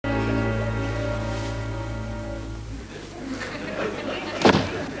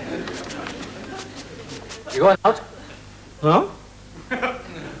You going out? Huh?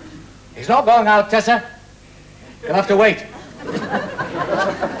 He's not going out, Tessa. You'll have to wait.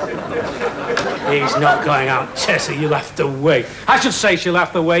 He's not going out, Tessa. You'll have to wait. I should say she'll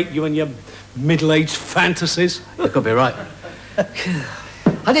have to wait, you and your middle-aged fantasies. You could be right.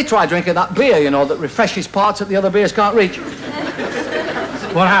 I did try drinking that beer, you know, that refreshes parts that the other beers can't reach.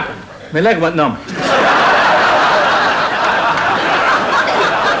 What happened? My leg went numb.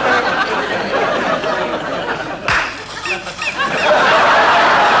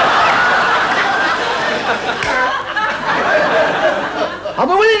 I'll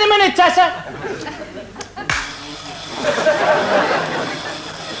be with you in a minute, Tessa.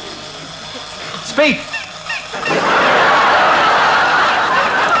 Speak.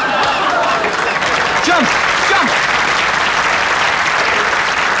 Jump.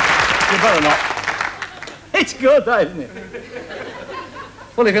 You better not. It's good, isn't it?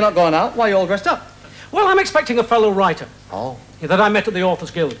 Well, if you're not going out, why are you all dressed up? Well, I'm expecting a fellow writer. Oh. That I met at the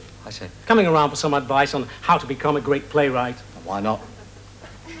Authors Guild. I see. Coming around for some advice on how to become a great playwright. Why not?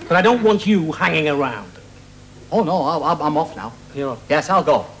 But I don't want you hanging around. Oh, no, I'm off now. You're off? Yes, I'll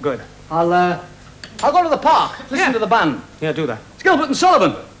go. Good. I'll go to the park, listen to the band. Yeah, do that. It's Gilbert and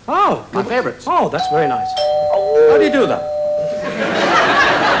Sullivan. Oh. My favourites. Oh, that's very nice. How do you do that?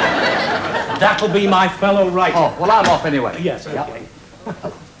 That'll be my fellow writer. Oh, well, I'm off anyway. Yes, okay. Yep.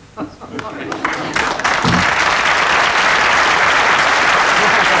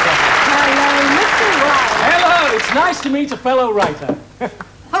 Hello, Mr. White. Hello, it's nice to meet a fellow writer.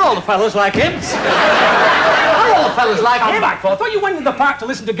 Are all the fellas like him? Are all the fellas like Come him? back, I thought you went to the park to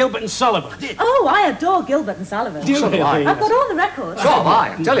listen to Gilbert and Sullivan. Oh, I adore Gilbert and Sullivan. Do you really? I've got all the records. So have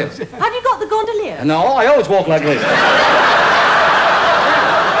I tell you. Have you got the gondolier? No, I always walk like this.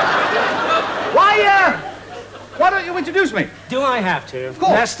 Why don't you introduce me? Do I have to? Of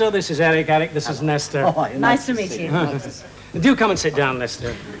course. Nestor, this is Eric. Eric, this is Nestor. Oh, Nice to meet you. Do come and sit down,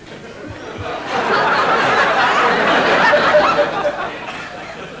 Nestor.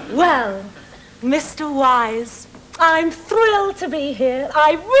 Well, Mr. Wise, I'm thrilled to be here.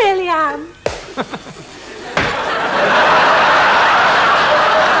 I really am.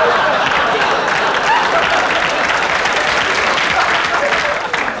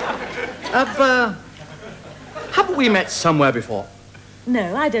 Haven't we met somewhere before?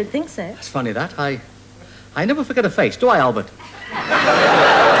 No, I don't think so. It's funny that. I never forget a face, do I, Albert?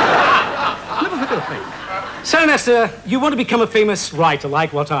 Never forget a face. So, Nestor, you want to become a famous writer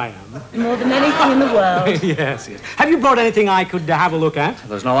like what I am? More than anything in the world. Yes. Have you brought anything I could have a look at?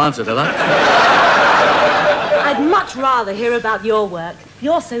 There's no answer to that. I'd much rather hear about your work.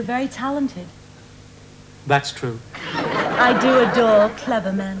 You're so very talented. That's true. I do adore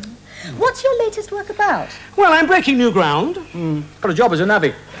clever men. What's your latest work about? Well, I'm breaking new ground. Got a job as a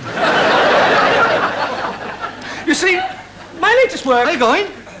navvy. You see, my latest work... Are you going?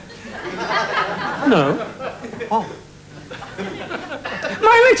 No. Oh.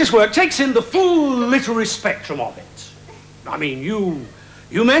 My latest work takes in the full literary spectrum of it. I mean, you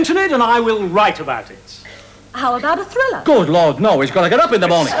mention it and I will write about it. How about a thriller? Good Lord, no. He's got to get up in the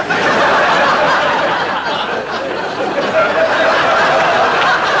morning.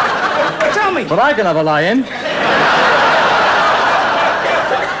 Tell me. But I can have a lie-in.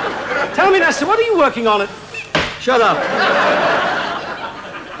 Tell me, Nestor, what are you working on at... Shut up.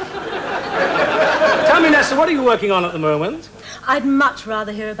 Tell me, Nestor, what are you working on at the moment? I'd much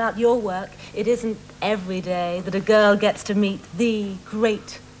rather hear about your work. It isn't every day that a girl gets to meet the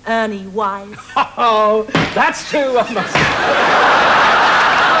great Ernie Wise. Oh, that's true, I must say.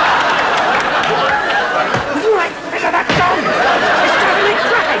 Would you like rid of that dog? It's driving me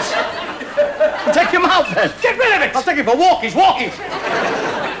crackers. I'll take him out, then. Get rid of it! I'll take him for walkies, walkies.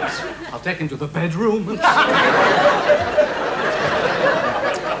 I'll take him to the bedroom. Wait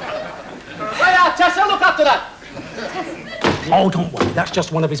out, Tessa, look after that. Oh, don't worry. That's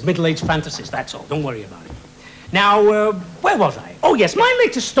just one of his middle-aged fantasies, that's all. Don't worry about it. Now, where was I? Oh, yes, my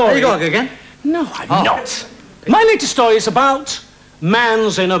latest story... Are you going again? No, I'm not. My latest story is about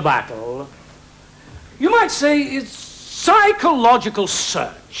man's inner battle. You might say it's psychological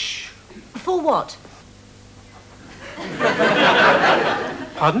search. For what?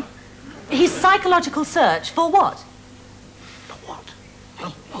 Pardon? His psychological search for what? For what?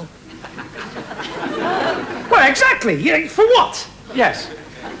 Well, exactly. Yeah, for what? Yes.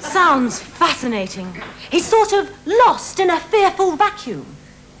 Sounds fascinating. He's sort of lost in a fearful vacuum.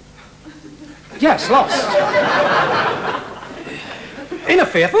 Yes, lost. in a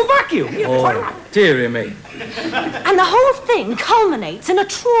fearful vacuum. Oh, dearie me. And the whole thing culminates in a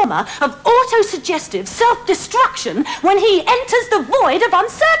trauma of autosuggestive self-destruction when he enters the void of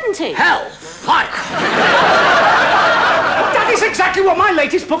uncertainty. Hell, fire! That is exactly what my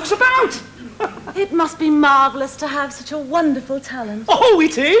latest book's about. It must be marvellous to have such a wonderful talent. Oh,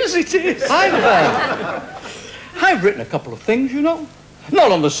 it is, it is. I've written a couple of things, you know.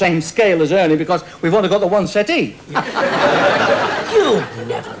 Not on the same scale as Ernie, because we've only got the one settee. You've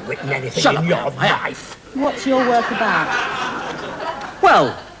never written anything in your life. What's your work about?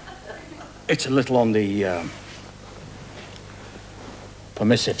 Well, it's a little on the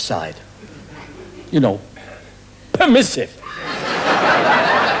permissive side. You know, permissive.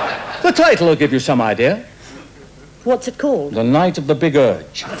 The title will give you some idea. What's it called? The Night of the Big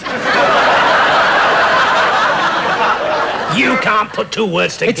Urge. You can't put two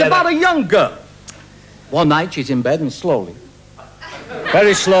words together. It's about a young girl. One night she's in bed and slowly,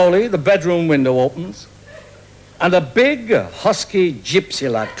 very slowly, the bedroom window opens and a big, husky gypsy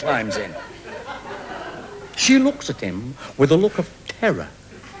lad climbs in. She looks at him with a look of terror.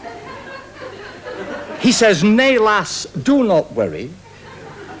 He says, "Nay, lass, do not worry.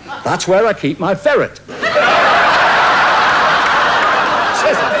 That's where I keep my ferret."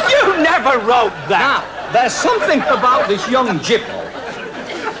 You never wrote that. Now, there's something about this young gyppo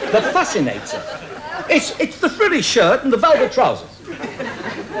that fascinates her. It's the frilly shirt and the velvet trousers.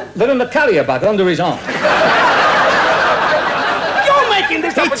 They're in the carrier bag under his arm. You're making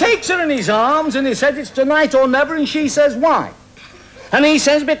this He up. takes her in his arms and he says it's tonight or never, and she says, "Why?" And he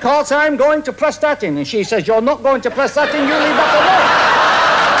says, "Because I'm going to press that in." And she says, "You're not going to press that in, you leave that alone."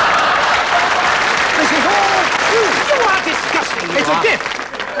 This is all true. You are disgusting. It's a gift.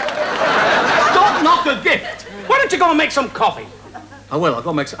 Don't knock a gift. Why don't you go and make some coffee? I will, I'll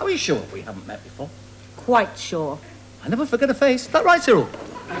go make some. Are we sure we haven't met before? Quite sure. I never forget a face. Is that right, Cyril?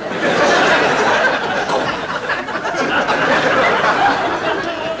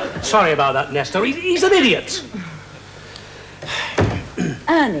 Sorry about that, Nestor. He's an idiot.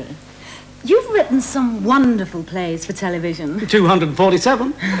 Ernie, you've written some wonderful plays for television.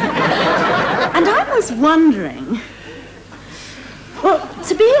 247. And I was wondering... Well,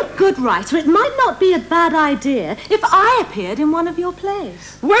 to be a good writer, it might not be a bad idea if I appeared in one of your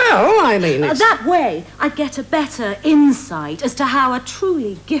plays. Well, I mean, it's... That way, I'd get a better insight as to how a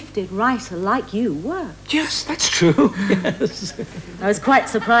truly gifted writer like you works. Yes, that's true. Yes. I was quite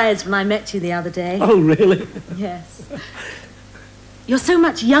surprised when I met you the other day. Oh, really? Yes. You're so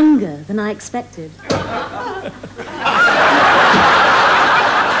much younger than I expected.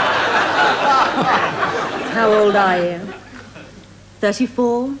 How old are you?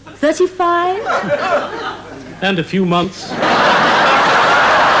 34? 35? And a few months.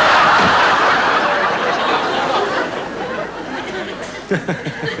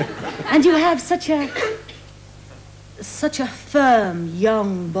 And you have such a firm,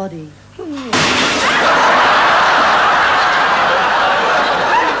 young body.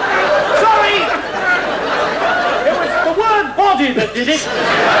 Sorry! It was the word body that did it.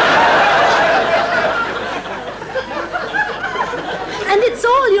 And it's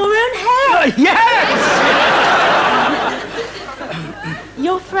all your own hair. Yes!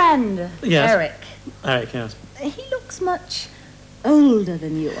 Your friend, Yes. Eric. Eric, yes. He looks much older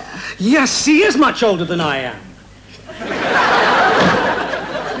than you are. Yes, he is much older than I am.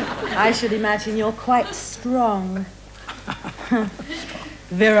 I should imagine you're quite strong.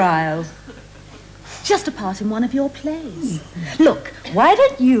 Virile. Just a part in one of your plays. Look, why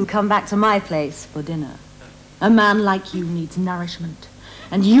don't you come back to my place for dinner? A man like you needs nourishment,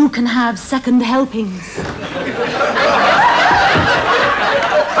 and you can have second helpings.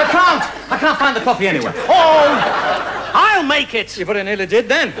 I can't find the coffee anywhere. Oh, I'll make it. You pretty nearly did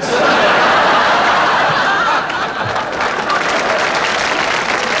then.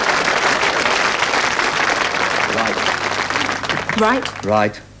 Right?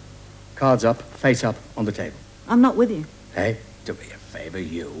 Right. Cards up, face up, on the table. I'm not with you. Hey, do me a favor,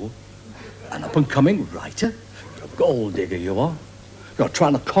 you. An up-and-coming writer? You're a gold digger, you are. You're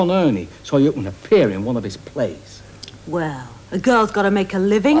trying to con Ernie so you can appear in one of his plays. Well, a girl's got to make a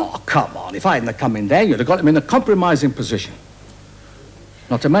living. Oh, come on. If I hadn't come in there, you'd have got him in a compromising position.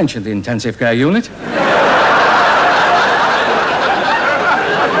 Not to mention the intensive care unit.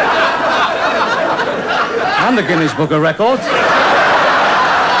 And the Guinness Book of Records.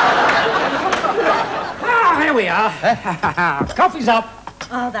 Ah, here we are. Coffee's up.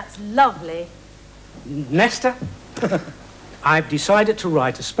 Oh, that's lovely. Nestor, I've decided to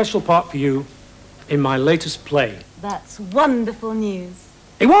write a special part for you in my latest play. That's wonderful news.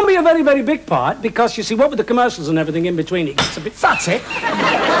 It won't be a very, very big part because, you see, what with the commercials and everything in between, it gets a bit... That's it.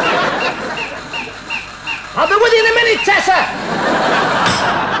 I'll be with you in a minute, Tessa!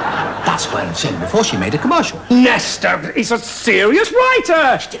 That's what I'm saying before she made a commercial. Nestor, he's a serious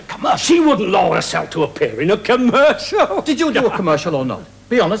writer. She did a commercial. She wouldn't lower herself to appear in a commercial. Did you do a commercial or not?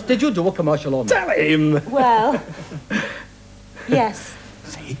 Be honest, did you do a commercial or not? Tell him. Well, yes.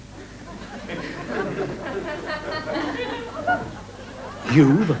 See?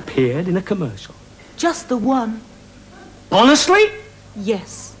 You've appeared in a commercial. Just the one. Honestly?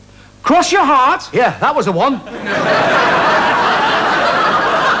 Yes. Cross your heart. Yeah, that was the one.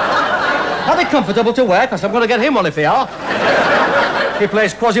 Are they comfortable to wear? Because I'm going to get him one if they are. He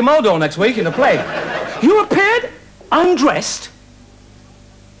plays Quasimodo next week in the play. You appeared undressed?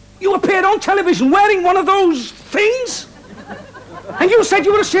 You appeared on television wearing one of those things? And you said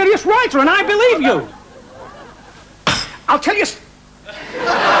you were a serious writer, and I believe you. I'll tell you...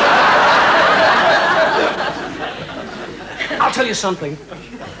 I'll tell you something.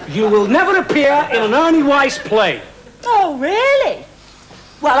 You will never appear in an Ernie Weiss play. Oh, really?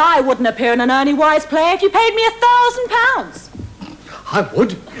 Well, I wouldn't appear in an Ernie Weiss play if you paid me £1,000. I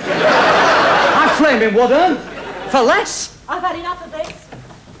would. I flaming would, Ern. For less. I've had enough of this.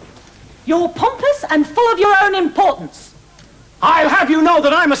 You're pompous and full of your own importance. I'll have you know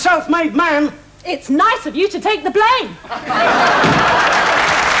that I'm a self-made man. It's nice of you to take the blame.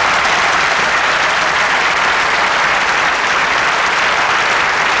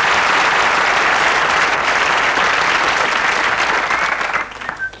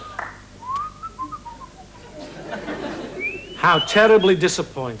 How terribly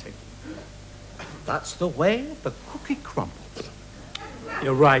disappointing. That's the way the cookie crumbles.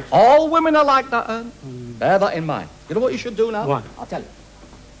 You're right. All women are like that, Ern. Bear that in mind. You know what you should do now? What? I'll tell you.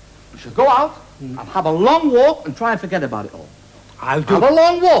 You should go out and have a long walk and try and forget about it all. I'll do. Have a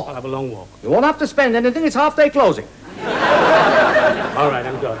long walk. I'll have a long walk. You won't have to spend anything. It's half-day closing. All right,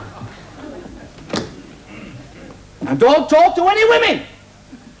 I'm going. And don't talk to any women.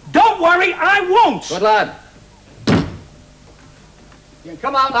 Don't worry, I won't. Good lad. You can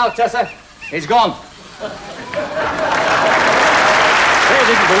come out now, Tessa. He's gone. They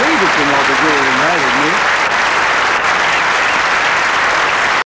didn't believe it, you know, did you?